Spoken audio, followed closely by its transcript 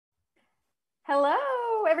Hello,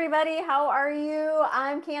 everybody. How are you?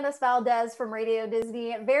 I'm Candace Valdez from Radio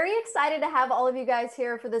Disney. Very excited to have all of you guys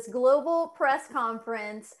here for this global press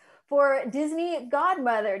conference for Disney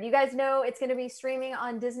Godmothered. You guys know it's going to be streaming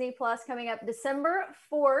on Disney Plus coming up December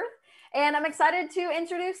 4th. And I'm excited to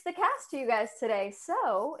introduce the cast to you guys today.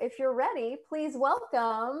 So if you're ready, please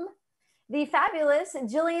welcome the fabulous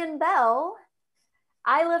Jillian Bell,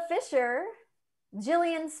 Isla Fisher,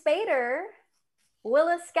 Jillian Spader,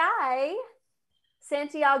 Willa Skye,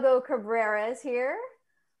 Santiago Cabrera is here,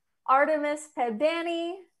 Artemis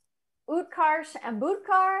Pedani, Utkarsh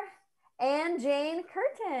Ambudkar, and Jane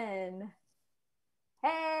Curtin.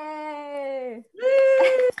 Hey!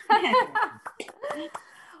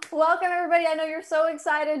 Welcome, everybody. I know you're so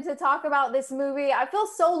excited to talk about this movie. I feel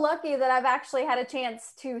so lucky that I've actually had a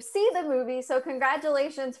chance to see the movie. So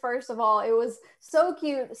congratulations, first of all. It was so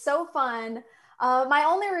cute, so fun. My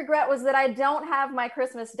only regret was that I don't have my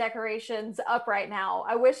Christmas decorations up right now.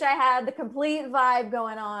 I wish I had the complete vibe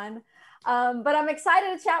going on. But I'm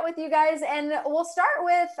excited to chat with you guys. And we'll start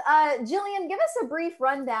with Jillian, give us a brief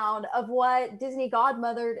rundown of what Disney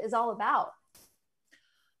Godmothered is all about.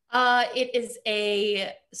 It is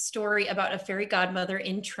a story about a fairy godmother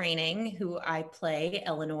in training who I play,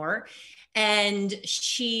 Eleanor, and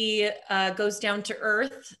she goes down to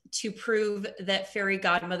Earth to prove that fairy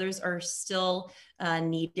godmothers are still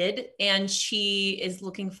needed. And she is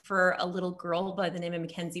looking for a little girl by the name of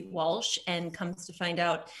Mackenzie Walsh and comes to find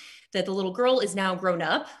out that the little girl is now grown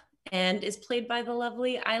up and is played by the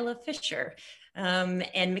lovely Isla Fisher.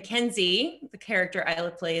 And Mackenzie, the character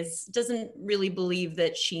Isla plays, doesn't really believe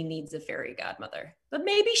that she needs a fairy godmother, but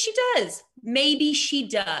maybe she does. Maybe she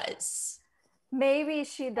does. Maybe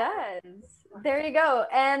she does. There you go.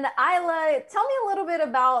 And Isla, tell me a little bit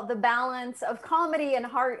about the balance of comedy and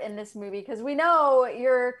heart in this movie, because we know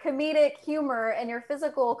your comedic humor and your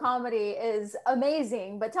physical comedy is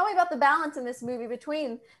amazing, but tell me about the balance in this movie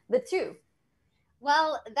between the two.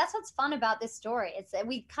 Well, that's what's fun about this story. It's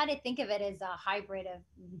we kind of think of it as a hybrid of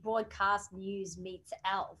broadcast news meets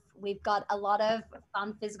Elf. We've got a lot of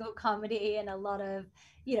fun physical comedy and a lot of,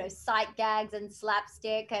 sight gags and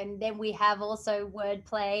slapstick. And then we have also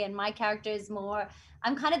wordplay. And my character is more,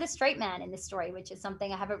 I'm kind of the straight man in this story, which is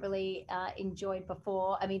something I haven't really enjoyed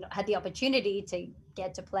before. I mean, had the opportunity to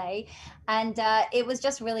get to play. And it was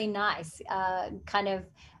just really nice, trying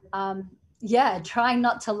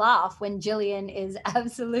not to laugh when Jillian is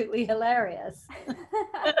absolutely hilarious.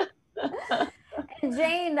 And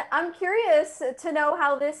Jane, I'm curious to know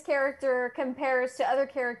how this character compares to other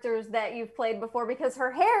characters that you've played before, because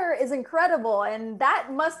her hair is incredible, and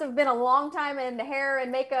that must have been a long time in hair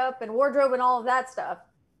and makeup and wardrobe and all of that stuff.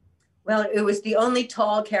 Well, it was the only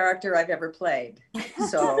tall character I've ever played.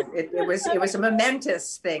 So it was a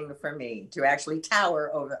momentous thing for me to actually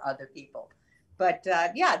tower over other people. But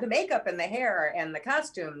the makeup and the hair and the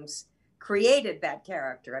costumes created that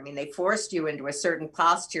character. I mean, they forced you into a certain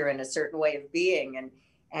posture and a certain way of being,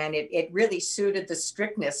 and it really suited the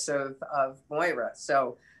strictness of Moira.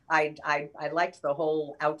 So I liked the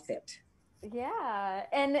whole outfit. Yeah,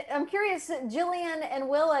 and I'm curious, Jillian and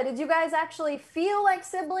Willa, did you guys actually feel like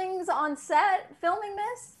siblings on set filming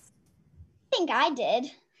this? I think I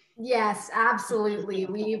did. Yes, absolutely.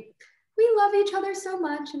 We love each other so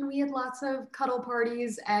much, and we had lots of cuddle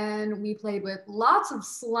parties, and we played with lots of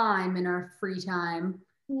slime in our free time.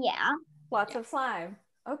 Yeah. Lots of slime.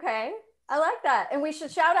 Okay. I like that. And we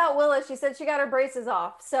should shout out Willa. She said she got her braces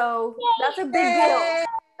off. So that's a big deal.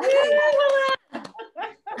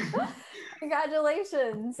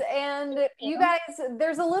 Congratulations. And you guys,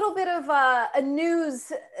 there's a little bit of a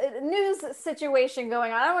news situation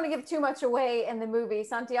going on. I don't want to give too much away in the movie.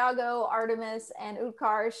 Santiago, Artemis, and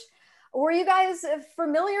Utkarsh. Were you guys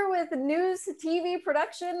familiar with news TV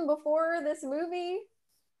production before this movie?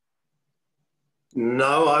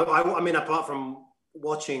 No, I mean, apart from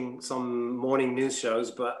watching some morning news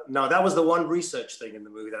shows, but no, that was the one research thing in the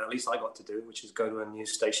movie that at least I got to do, which is go to a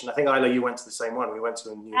news station. I think, Isla, you went to the same one. We went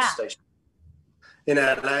to a news station in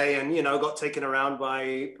LA and, got taken around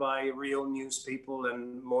by real news people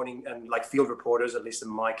and morning and like field reporters, at least in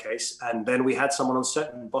my case. And then we had someone on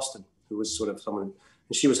set in Boston who was sort of someone, and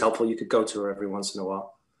she was helpful. You could go to her every once in a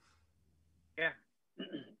while. Yeah.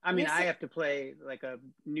 I mean, I have to play like a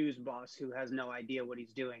news boss who has no idea what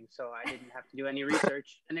he's doing. So I didn't have to do any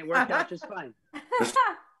research and it worked out just fine.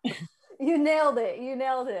 You nailed it. You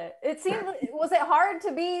nailed it. It seemed, was it hard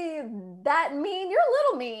to be that mean? You're a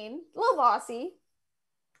little mean, a little bossy.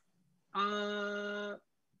 I'm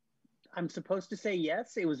supposed to say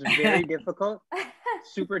yes. It was very difficult,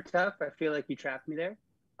 super tough. I feel like you trapped me there.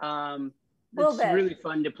 little It's bit. really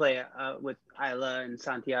fun to play with Isla and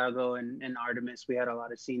Santiago and Artemis. We had a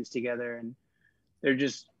lot of scenes together, and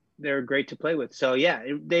they're great to play with. So yeah,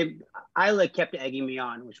 Isla kept egging me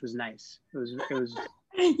on, which was nice. It was.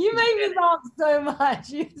 You made me laugh so much.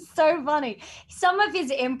 You're so funny. Some of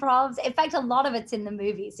his improvs, in fact, a lot of it's in the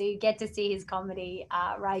movie, so you get to see his comedy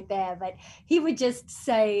right there. But he would just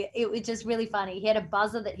say, it was just really funny. He had a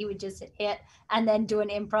buzzer that he would just hit and then do an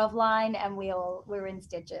improv line, and we were in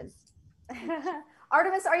stitches.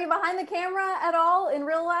 Artemis, are you behind the camera at all in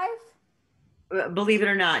real life? Believe it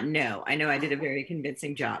or not, no. I know I did a very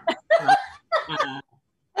convincing job.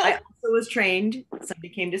 I also was trained. Somebody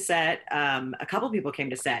came to set. A couple people came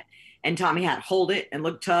to set and taught me how to hold it and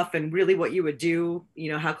look tough and really what you would do,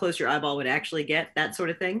 how close your eyeball would actually get, that sort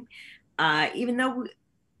of thing. Even though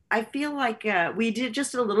I feel like we did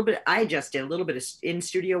just a little bit, I just did a little bit of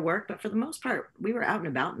in-studio work, but for the most part, we were out and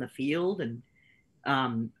about in the field and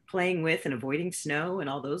playing with and avoiding snow and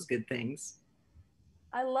all those good things.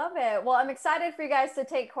 I love it. Well, I'm excited for you guys to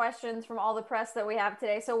take questions from all the press that we have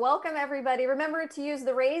today. So welcome everybody. Remember to use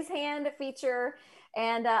the raise hand feature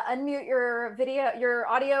and unmute your video, your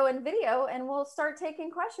audio and video, and we'll start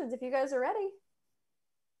taking questions if you guys are ready.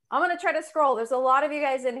 I'm going to try to scroll. There's a lot of you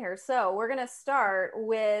guys in here. So we're going to start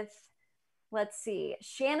with, let's see,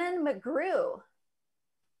 Shannon McGrew.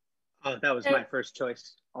 Oh, that was my first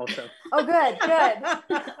choice also. Oh, good,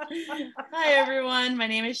 good. Hi, everyone. My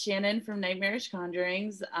name is Shannon from Nightmarish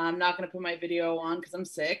Conjurings. I'm not going to put my video on because I'm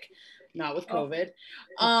sick, not with COVID.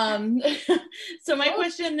 So my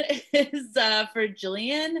question is for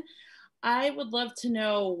Jillian. I would love to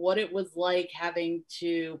know what it was like having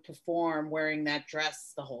to perform wearing that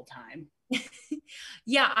dress the whole time.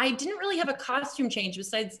 Yeah, I didn't really have a costume change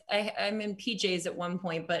besides I'm in PJs at one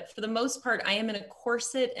point, but for the most part, I am in a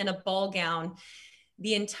corset and a ball gown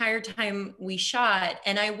the entire time we shot.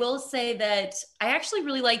 And I will say that I actually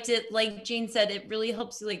really liked it. Like Jane said, it really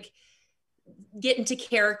helps you like get into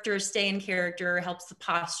character, stay in character, helps the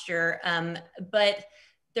posture. But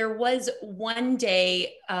there was one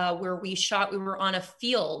day where we were on a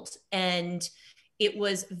field and it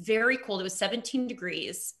was very cold. It was 17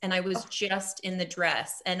 degrees and I was just in the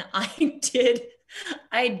dress and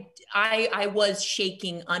I was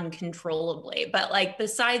shaking uncontrollably. But like,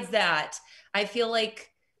 besides that, I feel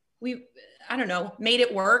like I don't know, made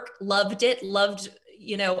it work, loved it,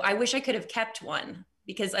 I wish I could have kept one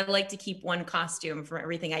because I like to keep one costume for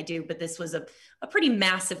everything I do, but this was a pretty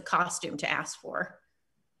massive costume to ask for.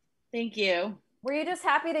 Thank you. Were you just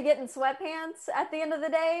happy to get in sweatpants at the end of the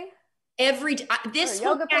day? This is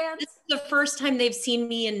the first time they've seen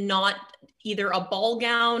me in not either a ball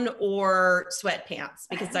gown or sweatpants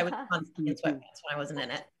because I was constantly in sweatpants when I wasn't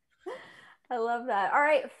in it. I love that. All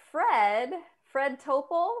right, Fred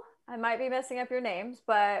Topol. I might be messing up your names,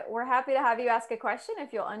 but we're happy to have you ask a question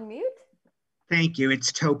if you'll unmute. Thank you.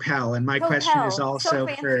 It's Topel. And my question is also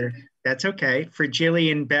that's okay, for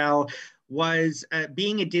Jillian Bell. Was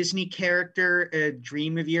being a Disney character a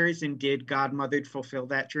dream of yours, and did Godmothered fulfill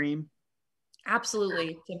that dream?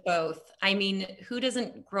 Absolutely, to both. I mean, who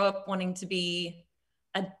doesn't grow up wanting to be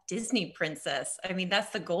a Disney princess? I mean,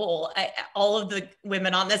 that's the goal. All of the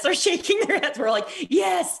women on this are shaking their heads. We're like,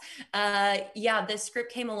 yes. Yeah, this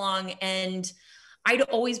script came along and I'd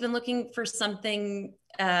always been looking for something,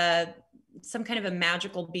 some kind of a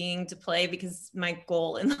magical being to play because my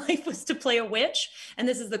goal in life was to play a witch. And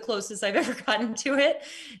this is the closest I've ever gotten to it.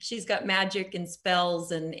 She's got magic and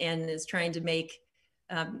spells and is trying to make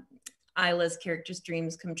Isla's character's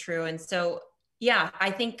dreams come true. And so, yeah,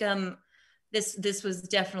 I think this was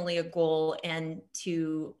definitely a goal, and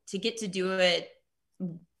to get to do it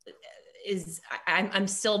I'm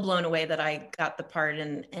still blown away that I got the part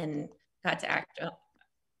and got to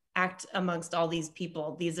act amongst all these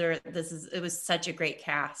people. It was such a great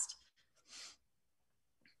cast.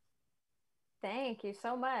 Thank you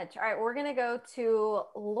so much. All right, we're gonna go to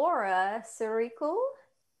Laura Siriku.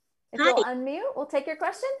 If Hi. you'll unmute, we'll take your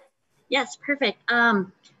question. Yes, perfect.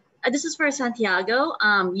 This is for Santiago.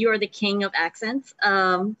 You are the king of accents.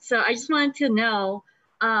 So I just wanted to know,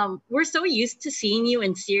 we're so used to seeing you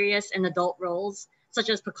in serious and adult roles, such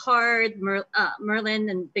as Picard, Merlin,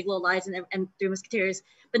 and Big Little Lies, and Three Musketeers.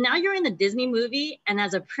 But now you're in a Disney movie and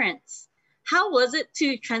as a prince. How was it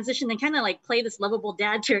to transition and kind of like play this lovable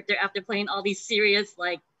dad character after playing all these serious,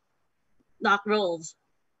 like, knock roles?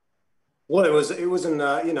 Well, it was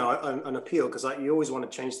an appeal because you always want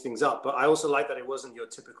to change things up. But I also like that it wasn't your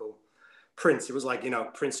typical prince. It was like,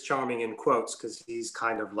 Prince Charming in quotes, because he's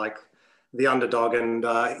kind of like the underdog, and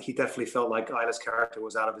he definitely felt like Isla's character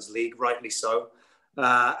was out of his league, rightly so.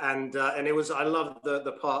 And it was, I loved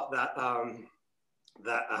the part that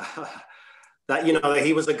that, you know,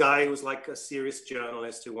 he was a guy who was like a serious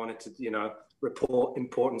journalist who wanted to, you know, report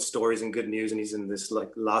important stories and good news. And he's in this like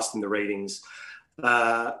last in the ratings,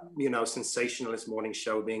 you know, sensationalist morning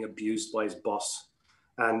show, being abused by his boss,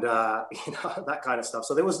 and you know, that kind of stuff.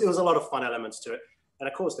 So there was a lot of fun elements to it. And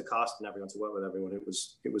of course the cast and everyone, to work with everyone, it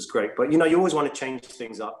was great. But you know, you always want to change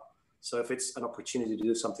things up. So if it's an opportunity to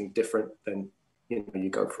do something different, then you know, you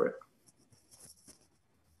go for it.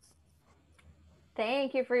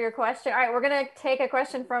 Thank you for your question. All right, we're going to take a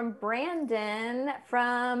question from Brandon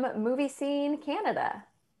from Movie Scene Canada.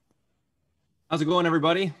 How's it going,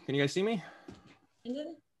 everybody? Can you guys see me?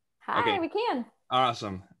 Hi, okay. We can.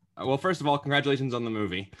 Awesome. Well, first of all, congratulations on the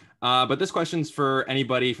movie. But this question's for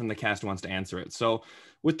anybody from the cast who wants to answer it. So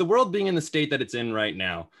with the world being in the state that it's in right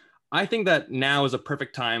now, I think that now is a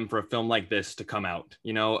perfect time for a film like this to come out.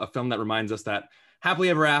 You know, a film that reminds us that happily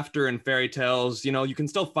ever after and fairy tales, you know, you can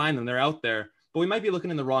still find them. They're out there, but we might be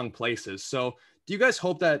looking in the wrong places. So do you guys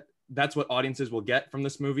hope that that's what audiences will get from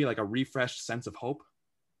this movie, like a refreshed sense of hope?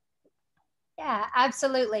 Yeah,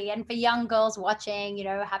 absolutely. And for young girls watching, you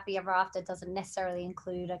know, Happy Ever After doesn't necessarily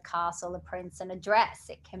include a castle, a prince, and a dress.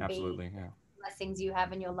 It can be blessings you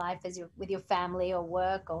have in your life as with your family or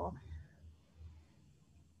work. Or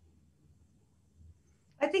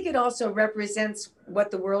I think it also represents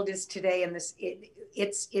what the world is today. And this,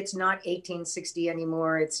 it's not 1860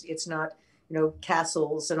 anymore. It's not, you know,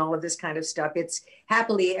 castles and all of this kind of stuff. It's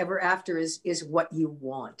happily ever after is what you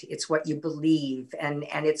want. It's what you believe. And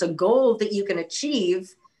it's a goal that you can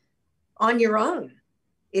achieve on your own.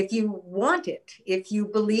 If you want it, if you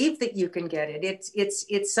believe that you can get it,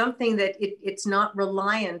 it's something that it's not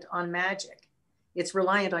reliant on magic. It's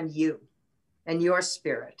reliant on you and your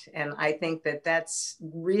spirit. And I think that that's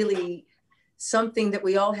really something that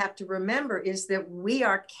we all have to remember, is that we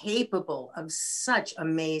are capable of such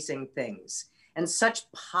amazing things and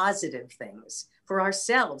such positive things for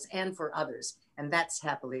ourselves and for others. And that's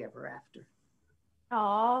happily ever after.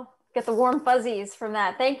 Oh, get the warm fuzzies from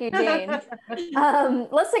that. Thank you, Jane.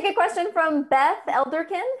 Let's take a question from Beth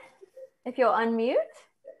Elderkin, if you'll unmute.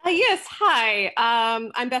 Yes, hi.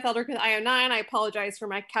 I'm Beth Elderkin, IO9. I apologize for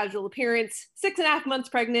my casual appearance. 6.5 months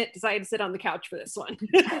pregnant, decided to sit on the couch for this one.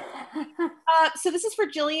 So this is for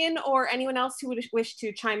Jillian or anyone else who would wish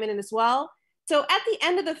to chime in as well. So at the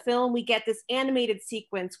end of the film, we get this animated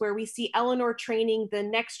sequence where we see Eleanor training the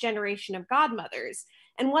next generation of godmothers.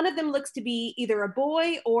 And one of them looks to be either a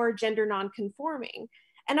boy or gender non-conforming.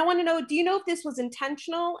 And I want to know, do you know if this was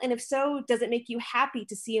intentional? And if so, does it make you happy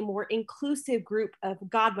to see a more inclusive group of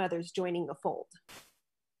godmothers joining the fold?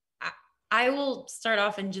 I will start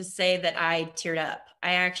off and just say that I teared up.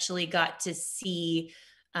 I actually got to see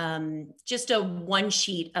just a one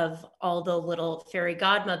sheet of all the little fairy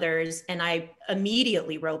godmothers. And I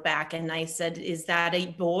immediately wrote back and I said, is that a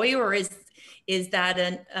boy or is that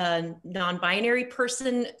a non-binary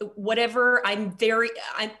person? Whatever,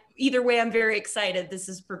 either way, I'm very excited. This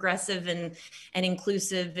is progressive and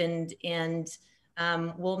inclusive and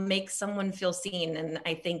will make someone feel seen. And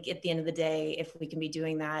I think at the end of the day, if we can be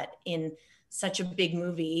doing that in such a big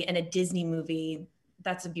movie and a Disney movie,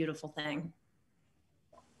 that's a beautiful thing.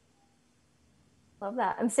 Love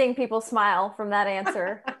that. I'm seeing people smile from that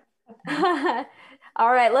answer.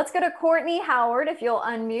 All right, let's go to Courtney Howard. If you'll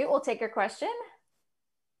unmute, we'll take your question.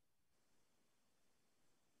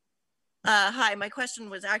 Hi, my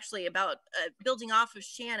question was actually about building off of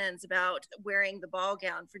Shannon's about wearing the ball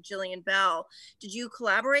gown for Jillian Bell. Did you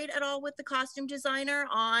collaborate at all with the costume designer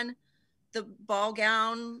on the ball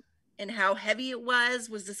gown and how heavy it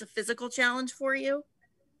was? Was this a physical challenge for you?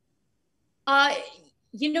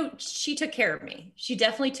 You know, she took care of me. She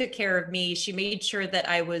definitely took care of me. She made sure that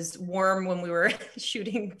I was warm when we were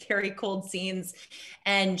shooting very cold scenes.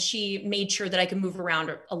 And she made sure that I could move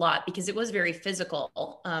around a lot because it was very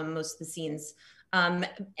physical, most of the scenes.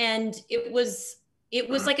 And it was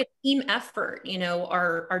like a team effort. You know,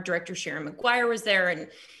 our director, Sharon McGuire, was there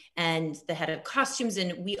and the head of costumes,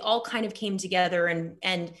 and we all kind of came together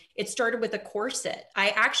and it started with a corset. I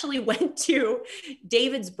actually went to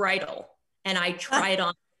David's bridal and I tried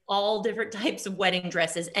on all different types of wedding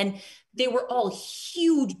dresses, and they were all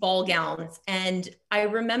huge ball gowns. And I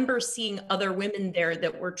remember seeing other women there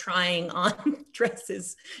that were trying on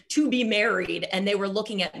dresses to be married, and they were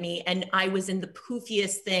looking at me, and I was in the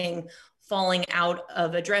poofiest thing falling out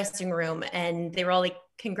of a dressing room, and they were all like,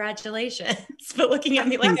 congratulations, but looking at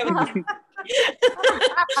me like I was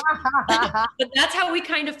but that's how we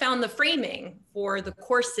kind of found the framing for the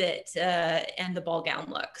corset and the ball gown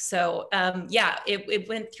look. So yeah, it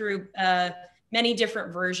went through many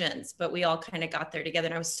different versions, but we all kind of got there together.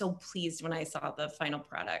 And I was so pleased when I saw the final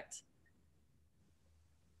product.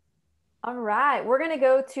 All right, we're gonna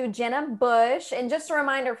go to Jenna Bush. And just a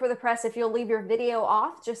reminder for the press, if you'll leave your video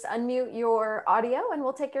off, just unmute your audio and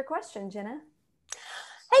we'll take your question, Jenna.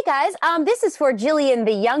 Hey guys, this is for Jillian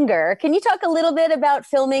the Younger. Can you talk a little bit about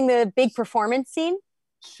filming the big performance scene?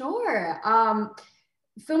 Sure.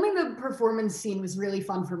 Filming the performance scene was really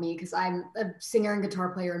fun for me because I'm a singer and guitar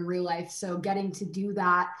player in real life. So getting to do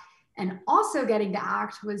that and also getting to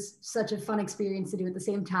act was such a fun experience to do at the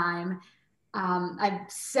same time. I've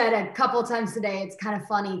said a couple of times today, it's kind of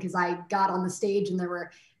funny because I got on the stage and there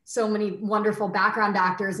were so many wonderful background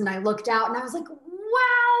actors and I looked out and I was like,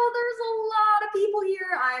 wow, there's a lot of people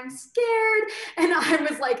here. I'm scared. And I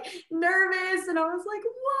was like nervous and I was like,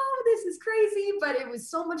 whoa, this is crazy. But it was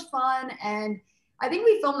so much fun. And I think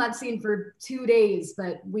we filmed that scene for 2 days,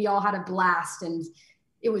 but we all had a blast and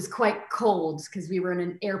it was quite cold because we were in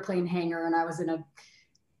an airplane hangar and I was in a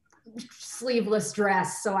sleeveless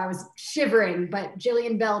dress. So I was shivering, but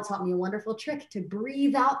Jillian Bell taught me a wonderful trick to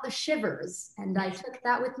breathe out the shivers. And I took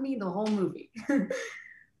that with me the whole movie.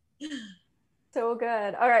 So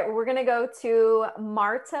good. All right, we're gonna go to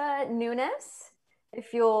Marta Nunes.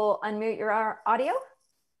 If you'll unmute your audio.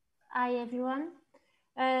 Hi everyone.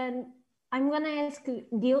 I'm gonna ask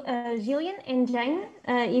Jillian and Jane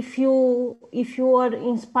if you were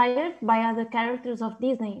inspired by other characters of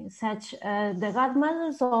Disney, such the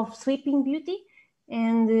godmothers of Sleeping Beauty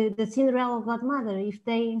and the Cinderella godmother, if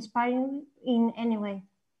they inspire you in any way.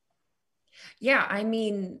 Yeah, I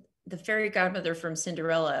mean, the fairy godmother from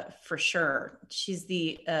Cinderella, for sure. She's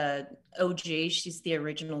the OG, she's the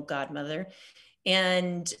original godmother.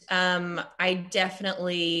 And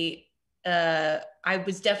I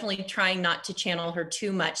was definitely trying not to channel her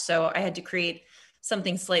too much. So I had to create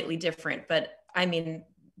something slightly different. But I mean,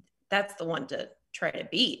 that's the one to try to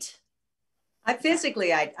beat. I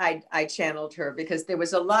channeled her because there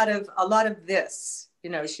was a lot of this,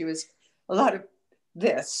 you know, she was a lot of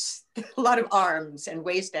this, a lot of arms and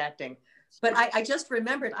waist acting. But I just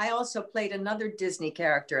remembered, I also played another Disney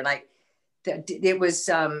character and it was,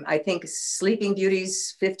 I think, Sleeping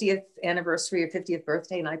Beauty's 50th anniversary or 50th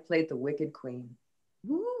birthday, and I played the Wicked Queen.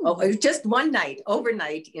 Ooh. Oh, it was just one night,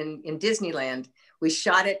 overnight in Disneyland. We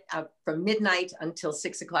shot it from midnight until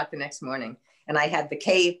 6 o'clock the next morning. And I had the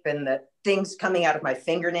cape and the things coming out of my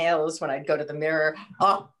fingernails when I'd go to the mirror.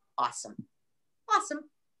 Oh, awesome. Awesome.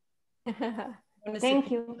 Thank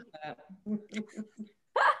you.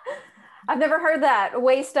 I've never heard that,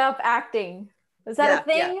 waist up acting. Is that a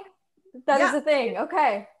thing? Yeah. That is a thing.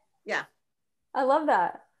 Okay. Yeah. I love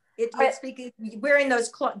that. It's speaking, wearing those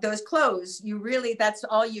clothes, you really, that's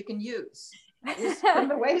all you can use. From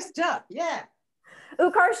the waist up. Yeah.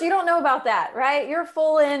 Ooh, Karsh, you don't know about that, right? You're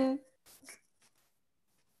full in.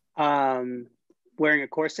 Wearing a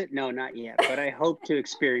corset? No, not yet. But I hope to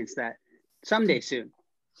experience that someday soon.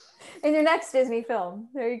 In your next Disney film.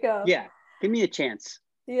 There you go. Yeah. Give me a chance.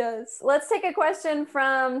 Yes. Let's take a question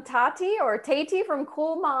from Tati or Tati from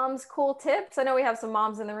Cool Moms, Cool Tips. I know we have some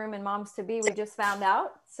moms in the room and moms to be, we just found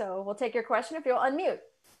out. So we'll take your question if you'll unmute.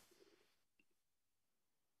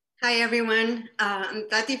 Hi, everyone. I'm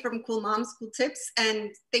Tati from Cool Moms, Cool Tips.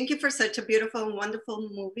 And thank you for such a beautiful and wonderful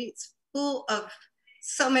movie. It's full of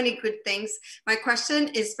so many good things. My question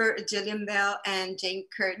is for Jillian Bell and Jane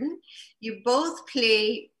Curtin. You both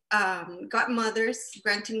play godmothers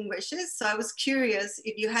granting wishes. So I was curious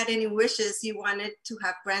if you had any wishes you wanted to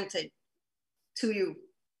have granted to you.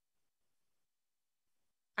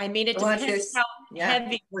 I mean, it depends how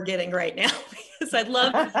heavy we're getting right now, because I'd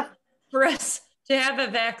love for us to have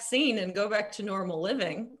a vaccine and go back to normal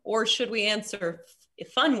living. Or should we answer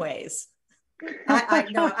fun ways?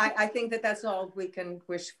 I think that's all we can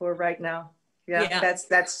wish for right now. Yeah.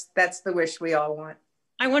 That's the wish we all want.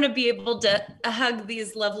 I want to be able to hug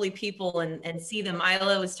these lovely people and see them.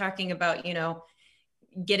 Isla was talking about, you know,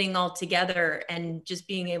 getting all together and just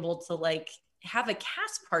being able to like have a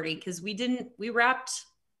cast party, because we wrapped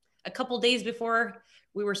a couple days before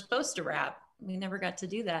we were supposed to wrap. We never got to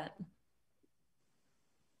do that.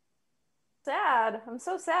 Sad. I'm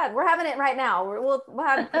so sad. We're having it right now. We'll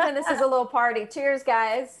have pretend this is a little party. Cheers,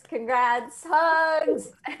 guys. Congrats.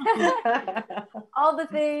 Hugs. All the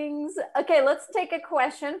things. Okay, let's take a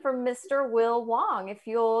question from Mr. Will Wong. If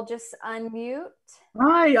you'll just unmute.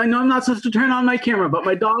 Hi. I know I'm not supposed to turn on my camera, but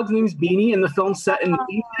my dog's name's Beanie and the film's set in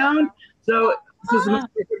Town. So this is the most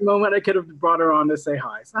perfect moment I could have brought her on to say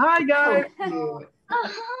hi. So hi, guys. I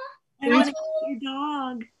want to your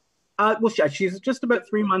dog. Well, she's just about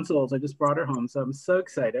 3 months old. So I just brought her home, so I'm so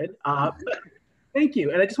excited. Thank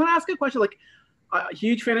you. And I just want to ask a question. Like, a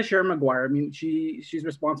huge fan of Sharon Maguire. I mean, she's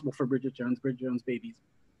responsible for Bridget Jones' Babies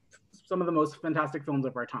some of the most fantastic films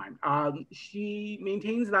of our time. She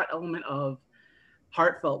maintains that element of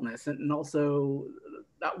heartfeltness and also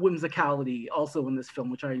that whimsicality also in this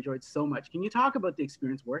film, which I enjoyed so much. Can you talk about the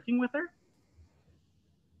experience working with her?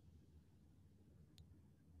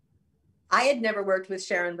 I had never worked with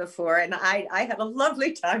Sharon before, and I had a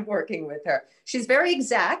lovely time working with her. She's very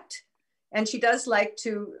exact, and she does like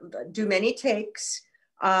to do many takes,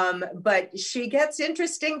 but she gets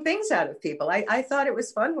interesting things out of people. I thought it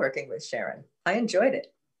was fun working with Sharon. I enjoyed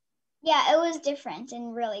it. Yeah, it was different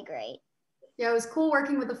and really great. Yeah, it was cool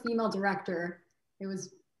working with a female director. It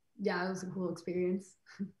was a cool experience.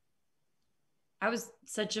 I was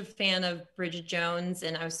such a fan of Bridget Jones,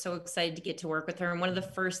 and I was so excited to get to work with her. And one of the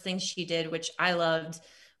first things she did, which I loved,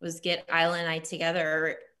 was get Isla and I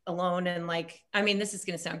together alone. And like, I mean, this is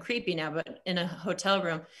going to sound creepy now, but in a hotel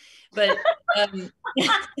room. But what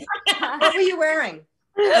were you wearing?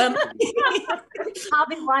 Harvey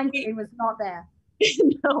Weinstein was not there.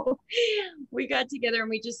 No, we got together and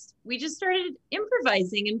we just started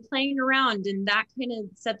improvising and playing around, and that kind of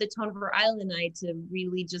set the tone for Isla and I to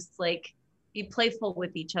really just like be playful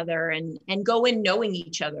with each other and go in knowing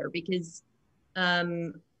each other, because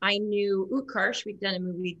I knew Utkarsh, we'd done a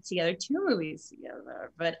movie together, 2 movies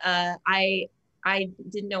together, but I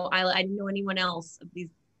didn't know Isla, I didn't know anyone else of these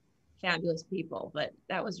fabulous people, but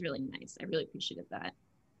that was really nice. I really appreciated that.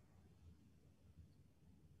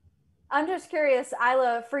 I'm just curious,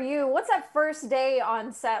 Isla, for you, what's that first day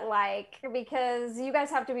on set like? Because you guys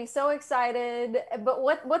have to be so excited, but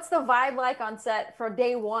what's the vibe like on set for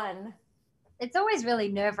day one? It's always really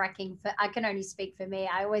nerve-wracking. I can only speak for me.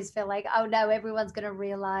 I always feel like, oh no, everyone's going to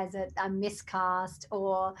realize that I'm miscast,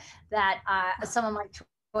 or that some of my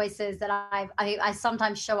choices that I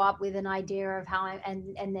sometimes show up with an idea of how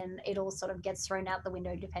and then it all sort of gets thrown out the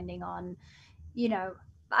window depending on, you know.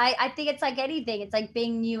 I think it's like anything. It's like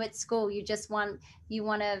being new at school. You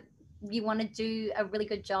want to do a really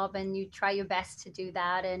good job, and you try your best to do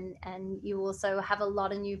that. And you also have a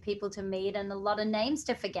lot of new people to meet and a lot of names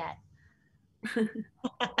to forget.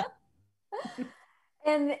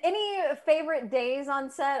 And any favorite days on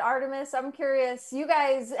set, Artemis? I'm curious. You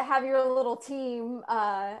guys have your little team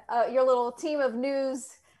of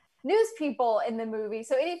news people in the movie.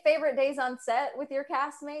 So any favorite days on set with your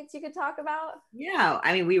castmates you could talk about? Yeah,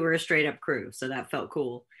 I mean, we were a straight up crew, so that felt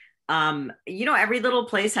cool. Every little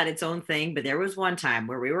place had its own thing, but there was one time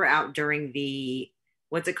where we were out during the,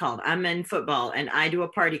 what's it called? I'm in football, and I do a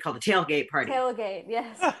party called the tailgate party. Tailgate,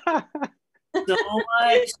 yes. So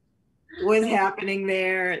much was happening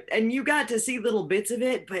there, and you got to see little bits of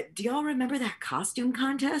it. But do y'all remember that costume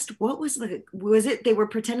contest? What was it? They were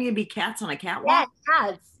pretending to be cats on a catwalk. Yeah,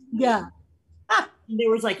 cats. Yeah. There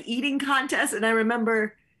was like eating contests, and I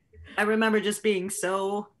remember just being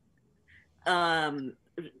so enamored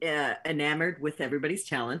with everybody's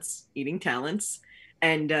talents, eating talents,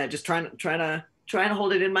 and just trying to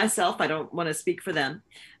hold it in myself. I don't want to speak for them.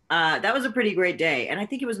 That was a pretty great day, and I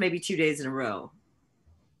think it was maybe 2 days in a row.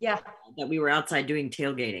 Yeah, that we were outside doing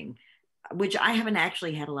tailgating, which I haven't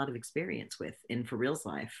actually had a lot of experience with in for real's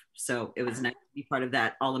life. So it was nice to be part of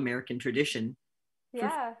that all-American tradition.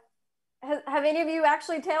 Yeah. Have any of you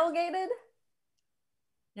actually tailgated?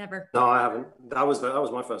 Never. No, I haven't. That was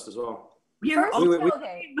my first as well. We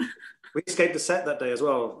escaped the set that day as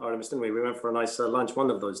well, Artemis, didn't we? We went for a nice lunch one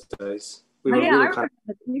of those days. You guys were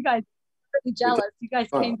really jealous. You guys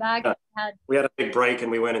came back. Yeah. We had a big break and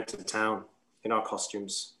we went into town in our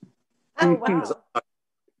costumes. Oh, wow.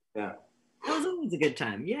 Yeah. That was always a good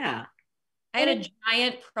time. Yeah. I had a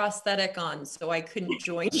giant prosthetic on, so I couldn't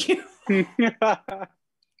join you.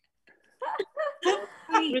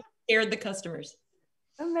 Scared the customers.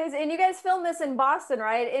 Amazing. And you guys filmed this in Boston,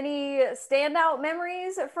 right? Any standout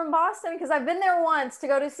memories from Boston? Because I've been there once to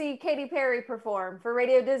go to see Katy Perry perform for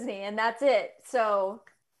Radio Disney, and that's it. So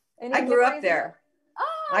I grew up there.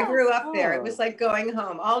 I grew up there. It was like going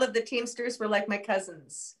home. All of the Teamsters were like my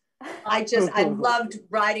cousins. I loved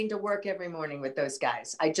riding to work every morning with those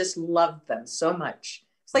guys. I just loved them so much.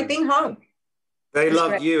 It's like being home. They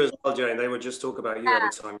loved you as well, Jane. They would just talk about you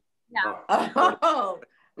every time. Yeah.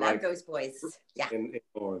 Love those boys. Yeah. In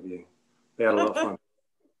more of you. They had a lot of fun.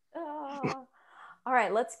 All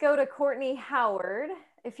right, let's go to Courtney Howard.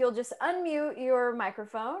 If you'll just unmute your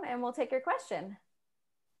microphone and we'll take your question.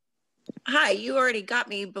 Hi, you already got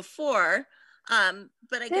me before,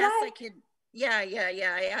 but I guess I could, yeah.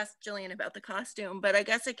 I asked Jillian about the costume, but I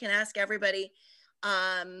guess I can ask everybody,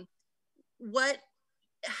 how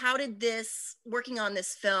did working on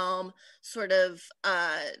this film sort of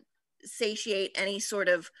satiate any sort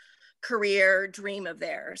of career dream of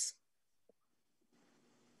theirs?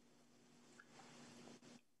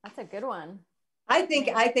 That's a good one. I think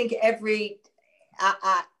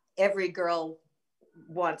every girl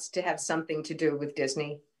wants to have something to do with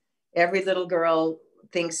Disney. Every little girl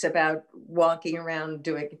thinks about walking around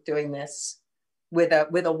doing this with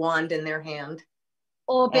a wand in their hand,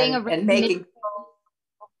 or being and making.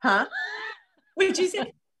 Huh? What did you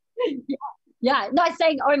say? Yeah, not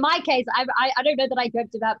saying, or in my case, I don't know that I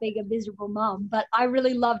dreamt about being a miserable mom, but I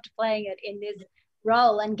really loved playing it in this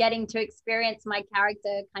role and getting to experience my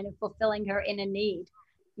character kind of fulfilling her inner need,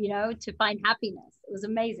 you know, to find happiness. It was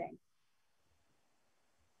amazing.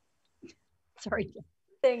 Sorry.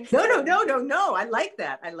 Thanks. No. I like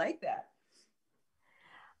that.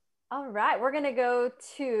 All right, we're gonna go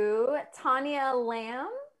to Tanya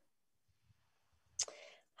Lamb.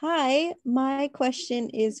 Hi, my question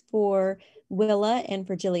is for Willa and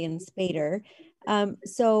for Jillian Spader.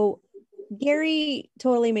 So Gary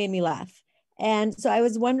totally made me laugh. And so I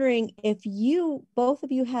was wondering, if both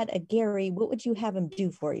of you had a Gary, what would you have him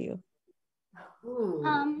do for you?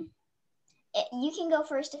 You can go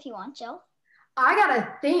first if you want, Jill. I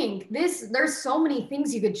gotta think. There's so many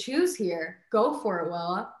things you could choose here. Go for it,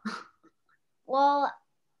 Willa. Well,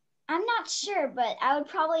 I'm not sure, but I would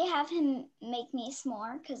probably have him make me a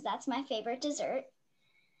s'more because that's my favorite dessert.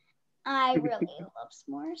 I really love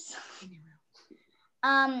s'mores.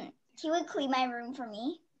 He would clean my room for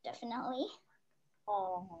me, definitely.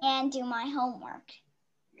 Oh. And do my homework.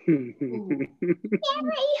 Gary,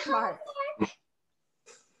 homework.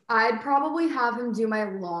 I'd probably have him do my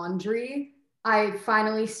laundry. I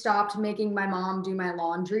finally stopped making my mom do my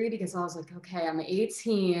laundry because I was like, okay, I'm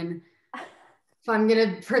 18. If I'm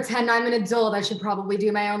gonna pretend I'm an adult, I should probably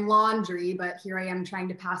do my own laundry, but here I am trying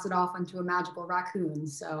to pass it off onto a magical raccoon.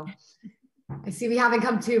 So I see we haven't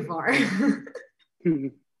come too far.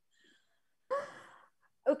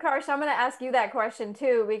 Utkarsh, I'm gonna ask you that question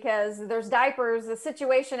too, because there's diapers, the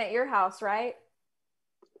situation at your house, right?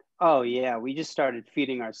 Oh yeah, we just started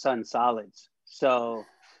feeding our son solids. So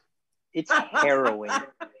it's harrowing.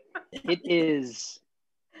 It is.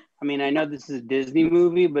 I mean, I know this is a Disney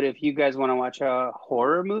movie, but if you guys want to watch a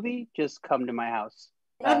horror movie, just come to my house.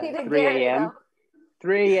 3 a.m.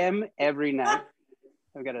 3 a.m. every night.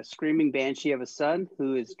 I've got a screaming banshee of a son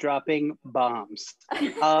who is dropping bombs.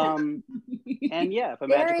 And yeah, if a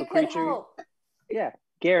magical creature. Yeah,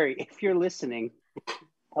 Gary, if you're listening,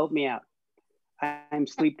 help me out. I'm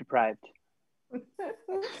sleep deprived.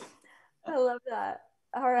 I love that.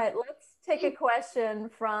 All right, let's take a question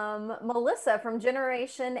from Melissa from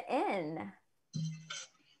Generation N.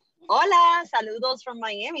 Hola, saludos from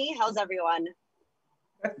Miami. How's everyone?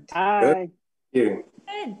 Hi. Good.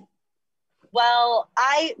 Good. Well,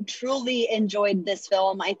 I truly enjoyed this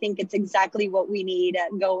film. I think it's exactly what we need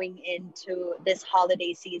going into this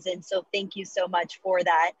holiday season. So thank you so much for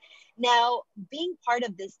that. Now, being part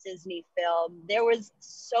of this Disney film, there was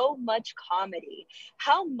so much comedy.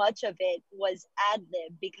 How much of it was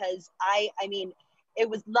ad-lib? Because I mean, it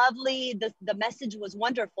was lovely. The message was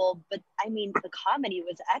wonderful, but I mean, the comedy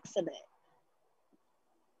was excellent.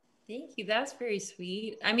 Thank you. That's very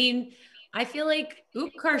sweet. I mean, I feel like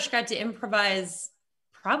Utkarsh got to improvise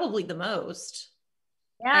probably the most.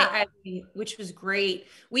 Yeah. Which was great.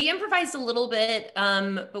 We improvised a little bit,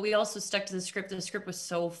 but we also stuck to the script. The script was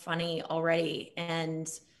so funny already. And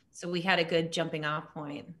so we had a good jumping off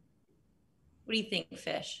point. What do you think,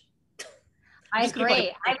 Fish? I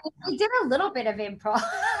agree. I mean, we did a little bit of improv.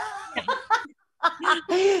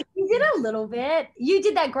 You did a little bit. You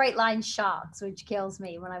did that great line "sharks," which kills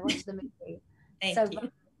me when I watch the movie. Thank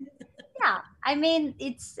you. Yeah, I mean,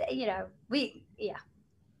 it's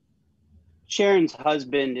Sharon's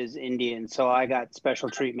husband is Indian, so I got special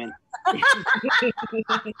treatment.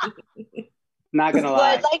 Not gonna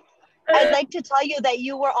lie. Well, I'd like to tell you that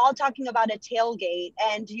you were all talking about a tailgate,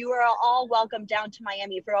 and you are all welcome down to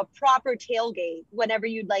Miami for a proper tailgate whenever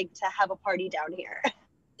you'd like to have a party down here.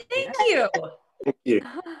 Thank you. Thank you.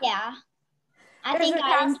 Yeah. I There's think your I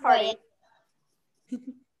cast enjoy party. it.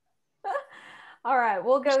 All right,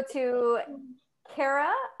 we'll go to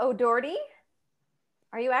Cara O'Doherty.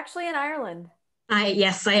 Are you actually in Ireland?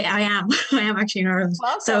 Yes, I am. I am actually in Ireland.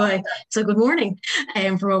 Welcome. So good morning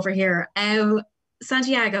from over here.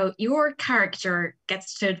 Santiago, your character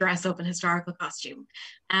gets to dress up in historical costume,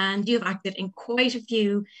 and you've acted in quite a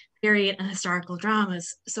few period and historical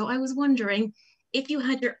dramas. So I was wondering, if you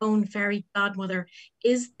had your own fairy godmother,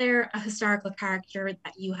 is there a historical character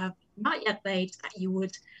that you have not yet played that you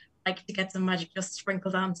would like to get some magic just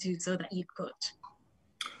sprinkled onto so that you could?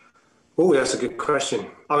 Oh, that's a good question.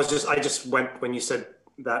 I just went, when you said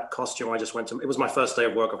that costume, I just went to, it was my first day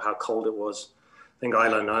of work of how cold it was. think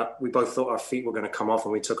Isla and I, we both thought our feet were going to come off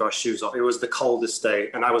when we took our shoes off. It was the coldest day,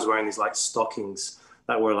 and I was wearing these like stockings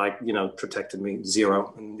that were like, you know, protected me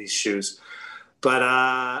zero in these shoes. But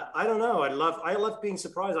I don't know. I love being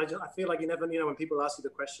surprised. I feel like you never, you know, when people ask you the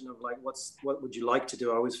question of like, what would you like to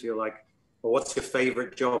do? I always feel like, well, what's your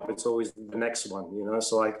favorite job? It's always the next one, you know?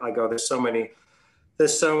 So I go, there's so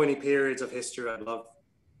many periods of history I'd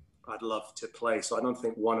love to play. So I don't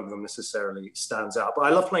think one of them necessarily stands out, but I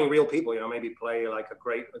love playing real people, you know, maybe play like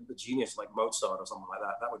a genius like Mozart or something like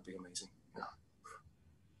that. That would be amazing. Yeah.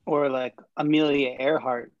 Or like Amelia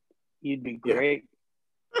Earhart. You'd be great.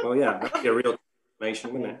 Yeah. Well, yeah, that'd be a real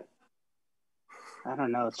information, wouldn't it? I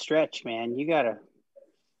don't know. Stretch, man. You gotta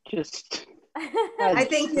just. I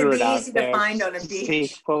think they'd be easy to find on a beach.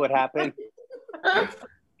 See what would happen.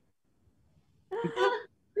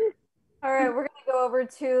 All right, we're going to go over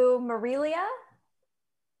to Marilia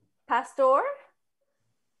Pastor.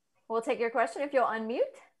 We'll take your question if you'll unmute.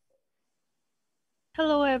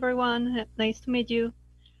 Hello, everyone. Nice to meet you.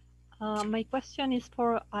 My question is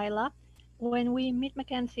for Isla. When we meet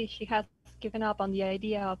Mackenzie, she has given up on the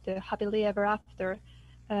idea of the happily ever after.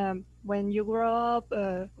 When you grow up,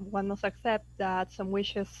 one must accept that some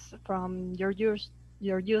wishes from your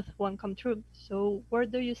youth won't come true. So where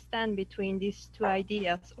do you stand between these two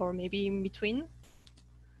ideas, or maybe in between?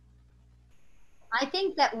 I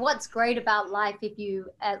think that what's great about life, if you,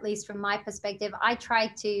 at least from my perspective, I try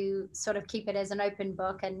to sort of keep it as an open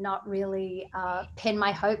book and not really pin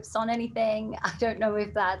my hopes on anything. I don't know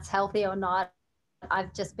if that's healthy or not.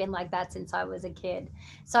 I've just been like that since I was a kid.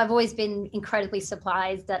 So I've always been incredibly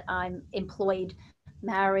surprised that I'm employed,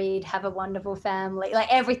 married, have a wonderful family. Like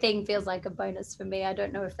everything feels like a bonus for me. I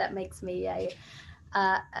don't know if that makes me a,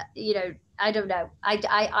 you know, I don't know.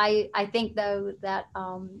 I think though that,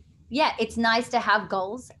 yeah, it's nice to have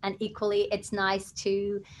goals, and equally it's nice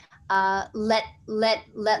to let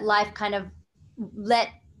life kind of, let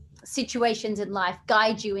situations in life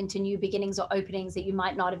guide you into new beginnings or openings that you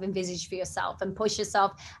might not have envisaged for yourself, and push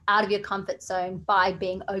yourself out of your comfort zone by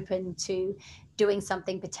being open to doing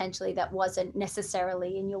something potentially that wasn't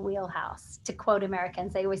necessarily in your wheelhouse. To quote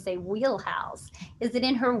Americans, they always say wheelhouse. Is it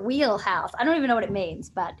in her wheelhouse? I don't even know what it means,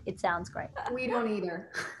 but it sounds great. We don't either.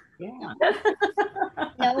 Yeah.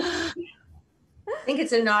 No. I think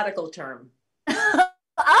it's a nautical term.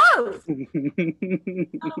 Oh!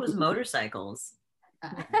 It was motorcycles.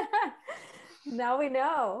 Now we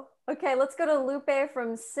know. Okay, let's go to Lupe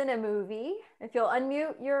from Cinemovie. If you'll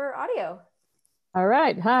unmute your audio. All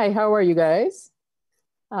right. Hi, how are you guys?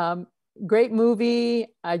 Great movie.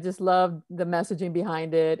 I just love the messaging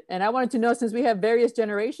behind it. And I wanted to know, since we have various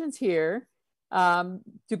generations here,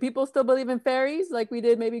 do people still believe in fairies like we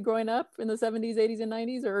did maybe growing up in the 70s, 80s, and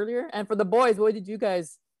 90s or earlier? And for the boys, what did you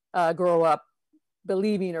guys grow up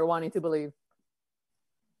believing or wanting to believe?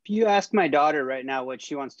 If you ask my daughter right now what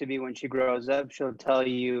she wants to be when she grows up, she'll tell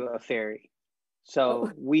you a fairy.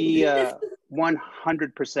 So we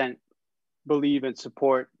 100% believe and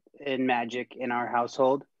support in magic in our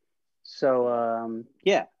household. So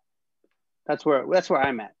yeah, that's where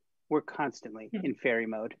I'm at. We're constantly in fairy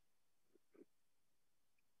mode.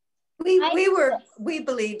 We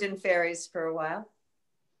believed in fairies for a while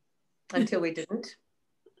until we didn't.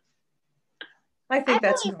 I think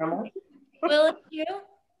that's normal. Will you?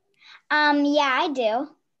 Yeah, I do.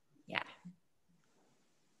 Yeah.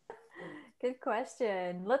 Good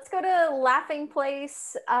question. Let's go to Laughing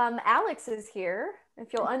Place. Alex is here.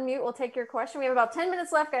 If you'll unmute, we'll take your question. We have about 10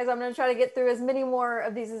 minutes left, guys. I'm going to try to get through as many more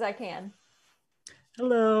of these as I can.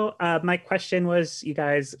 Hello. My question was, you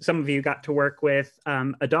guys, some of you got to work with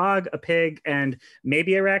a dog, a pig, and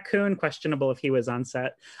maybe a raccoon, questionable if he was on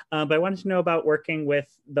set. But I wanted to know about working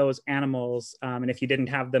with those animals, and if you didn't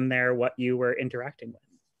have them there, what you were interacting with.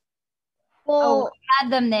 Oh, we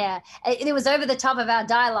had them there. It was over the top of our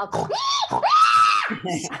dialogue.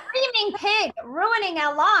 Screaming pig, ruining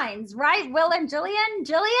our lines, right? Will and Jillian?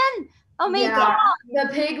 Jillian? Oh my God. The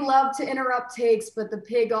pig loved to interrupt takes, but the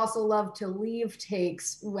pig also loved to leave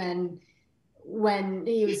takes when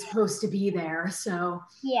he was supposed to be there. So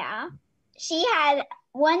yeah, she had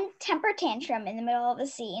one temper tantrum in the middle of the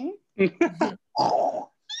scene.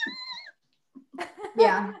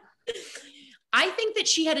 Yeah. I think that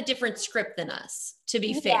she had a different script than us, to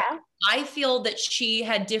be fair. I feel that she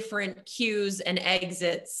had different cues and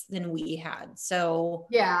exits than we had. So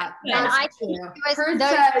yeah, that's true. Hers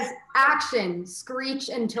says action, screech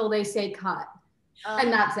until they say cut.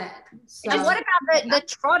 And that's it. So. And what about the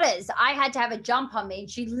trotters? I had to have a jump on me.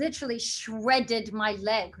 She literally shredded my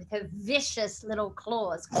leg with her vicious little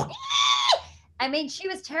claws. I mean, she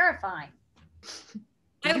was terrifying.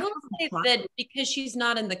 I will say that because she's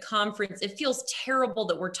not in the conference, it feels terrible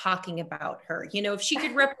that we're talking about her. You know, if she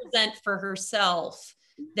could represent for herself,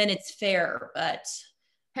 then it's fair. But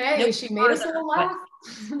hey, she made us all laugh.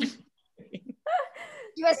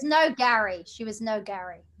 She was no Gary. She was no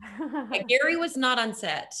Gary. Gary was not on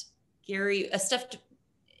set. Gary, a stuffed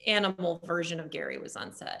animal version of Gary was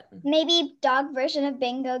on set. Maybe dog version of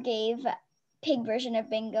Bingo gave pig version of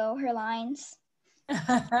Bingo her lines.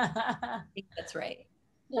 I think that's right.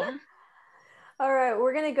 Yeah. All right,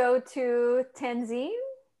 we're gonna go to Tenzin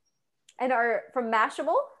and from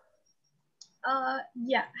Mashable.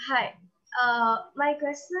 Yeah, hi. My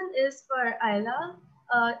question is for Isla.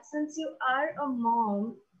 Since you are a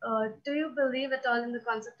mom, do you believe at all in the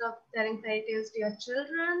concept of telling fairy tales to your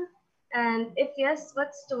children? And if yes,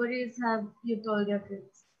 what stories have you told your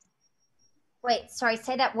kids? Wait, sorry,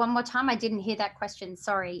 say that one more time. I didn't hear that question.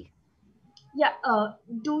 Sorry. Yeah,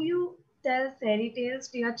 do you tell fairy tales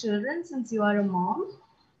to your children since you are a mom?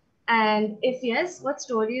 And if yes, what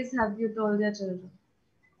stories have you told your children?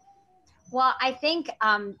 Well, I think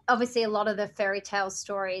obviously a lot of the fairy tale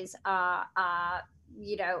stories are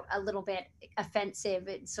you know, a little bit offensive.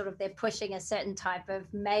 It's sort of they're pushing a certain type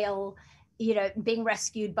of male, you know, being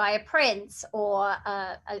rescued by a prince, or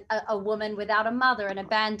a woman without a mother, an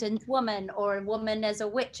abandoned woman, or a woman as a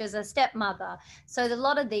witch, as a stepmother. So a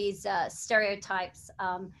lot of these stereotypes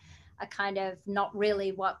are kind of not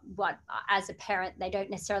really what as a parent, they don't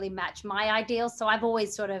necessarily match my ideals. So I've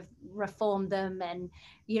always sort of reformed them and,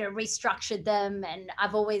 you know, restructured them. And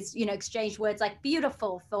I've always, you know, exchanged words like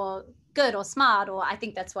beautiful for good or smart, or I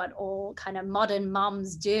think that's what all kind of modern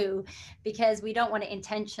moms do, because we don't want to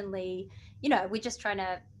intentionally, you know, we're just trying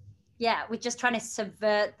to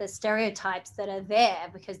subvert the stereotypes that are there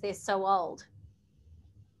because they're so old.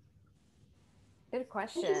 Good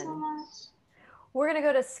question. Thank you so much. We're gonna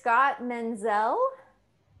go to Scott Menzel.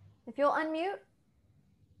 If you'll unmute.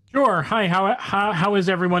 Sure. Hi. How is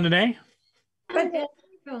everyone today? Good.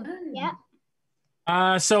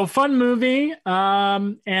 Yeah. So fun movie.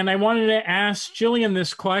 And I wanted to ask Jillian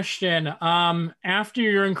this question. After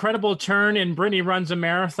your incredible turn in Brittany Runs a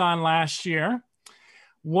Marathon last year,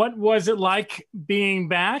 what was it like being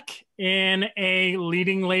back in a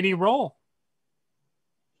leading lady role?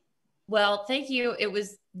 Well, thank you. It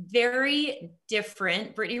was very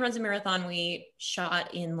different. Brittany Runs a Marathon, we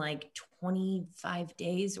shot in like 25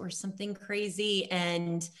 days or something crazy.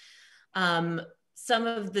 And some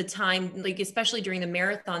of the time, like especially during the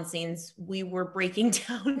marathon scenes, we were breaking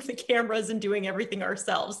down the cameras and doing everything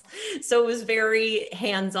ourselves. So it was very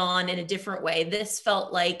hands-on in a different way. This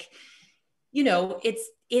felt like, you know,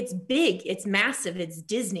 it's big, it's massive, it's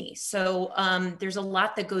Disney. So there's a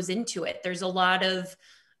lot that goes into it. There's a lot of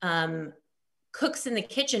cooks in the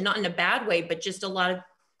kitchen, not in a bad way, but just a lot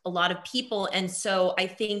of people. And so I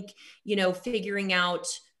think, you know, figuring out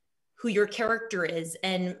who your character is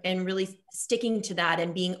and really sticking to that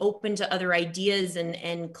and being open to other ideas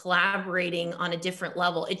and collaborating on a different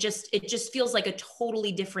level. It just feels like a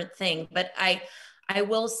totally different thing. But I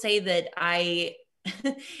will say that I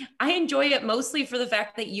enjoy it mostly for the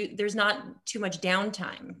fact that there's not too much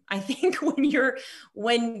downtime. I think when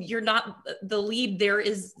you're not the lead, there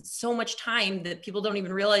is so much time that people don't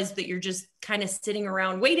even realize that you're just kind of sitting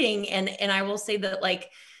around waiting. And I will say that, like,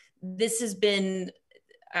 this has been,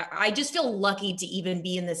 I just feel lucky to even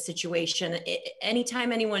be in this situation.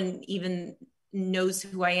 Anytime anyone even knows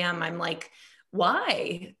who I am, I'm like,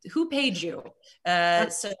 why? Who paid you?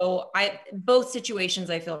 So both situations,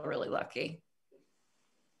 I feel really lucky.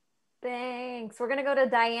 Thanks. We're gonna go to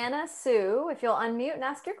Diana Sue. If you'll unmute and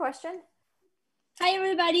ask your question. Hi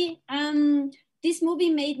everybody. This movie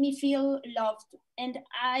made me feel loved, and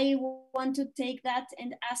I want to take that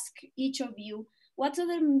and ask each of you, what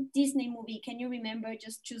other Disney movie can you remember?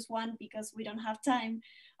 Just choose one because we don't have time.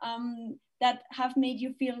 That have made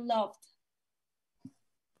you feel loved.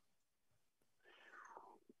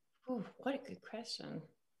 Ooh, what a good question.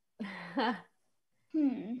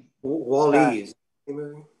 Wall-E is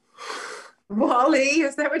Wall-E,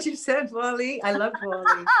 is that what you said, Wall-E? I love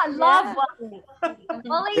Wall-E. I love Wall-E.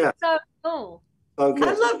 Wall-E is so cool. Okay.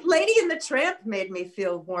 I love Lady and the Tramp, made me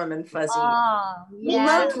feel warm and fuzzy. Oh, yeah.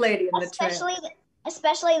 Loved Lady and the Tramp.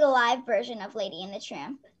 Especially the live version of Lady and the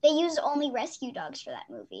Tramp. They used only rescue dogs for that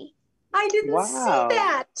movie. I didn't see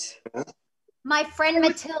that. My friend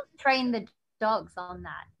Matilda trained the dogs on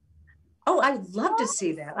that. Oh, I'd love to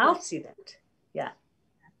see that. I'll see that. Yeah.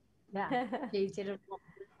 Yeah. She did it.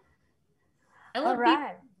 I love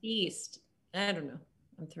right. Beast. I don't know.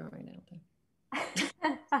 I'm throwing it out there.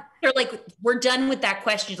 They're like, we're done with that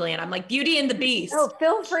question, Jillian. I'm like, Beauty and the Beast. Oh,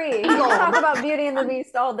 feel free. We'll talk about Beauty and the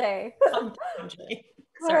Beast all day.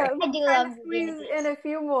 Sorry. I do love squeeze in a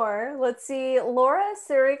few more. Let's see, Laura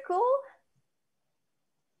Siricool.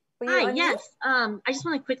 Hi, yes. I just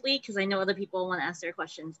want to quickly, because I know other people want to ask their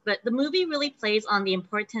questions, but the movie really plays on the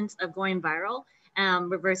importance of going viral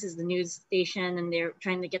versus the news station, and they're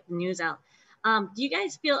trying to get the news out. Do you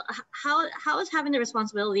guys feel, how is having the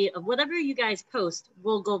responsibility of whatever you guys post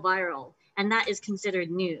will go viral, and that is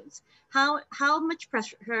considered news? How much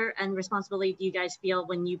pressure and responsibility do you guys feel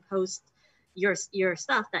when you post your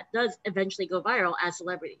stuff that does eventually go viral as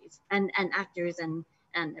celebrities and actors and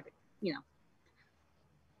you know?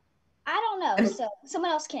 I don't know. So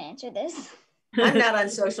someone else can answer this. I'm not on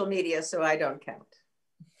social media, so I don't count.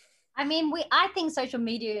 I mean, I think social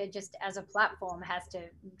media just as a platform has to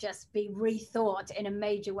just be rethought in a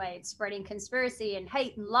major way. It's spreading conspiracy and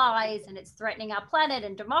hate and lies, and it's threatening our planet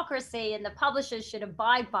and democracy, and the publishers should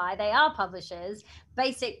abide by, they are publishers,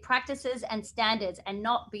 basic practices and standards, and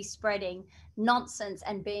not be spreading nonsense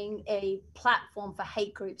and being a platform for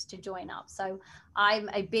hate groups to join up. So I'm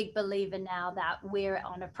a big believer now that we're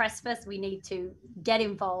on a precipice. We need to get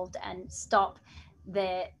involved and stop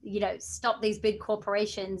these big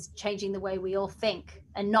corporations changing the way we all think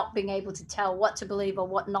and not being able to tell what to believe or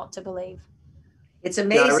what not to believe. It's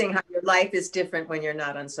amazing how your life is different when you're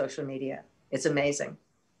not on social media. It's amazing.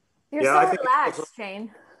 You're so relaxed,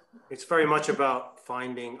 Shane. It's very much about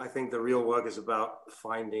finding, I think the real work is about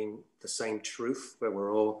finding the same truth, where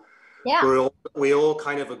we all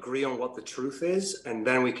kind of agree on what the truth is, and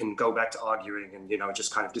then we can go back to arguing and,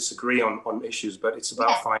 just kind of disagree on issues, but it's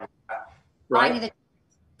about finding that. Right?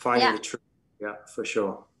 Finding the truth. Yeah, for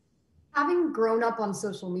sure. Having grown up on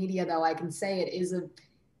social media, though, I can say it is a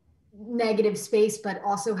negative space, but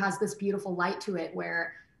also has this beautiful light to it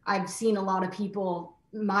where I've seen a lot of people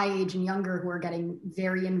my age and younger who are getting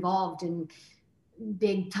very involved in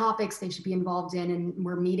big topics they should be involved in, and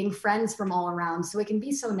we're meeting friends from all around. So it can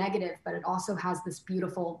be so negative, but it also has this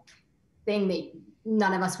beautiful thing that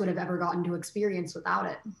none of us would have ever gotten to experience without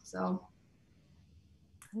it. So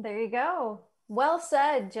there you go. Well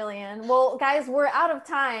said, Jillian. Well, guys, we're out of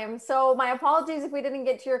time. So my apologies if we didn't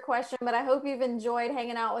get to your question, but I hope you've enjoyed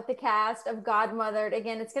hanging out with the cast of Godmothered.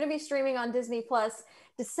 Again, it's going to be streaming on Disney Plus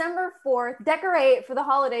December 4th. Decorate for the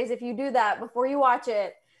holidays if you do that before you watch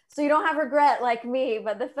it, so you don't have regret like me.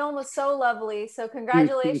 But the film was so lovely. So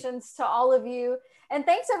congratulations to all of you. And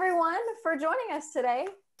thanks everyone for joining us today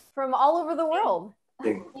from all over the world.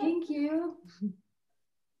 Thank you.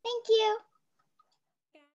 Thank you.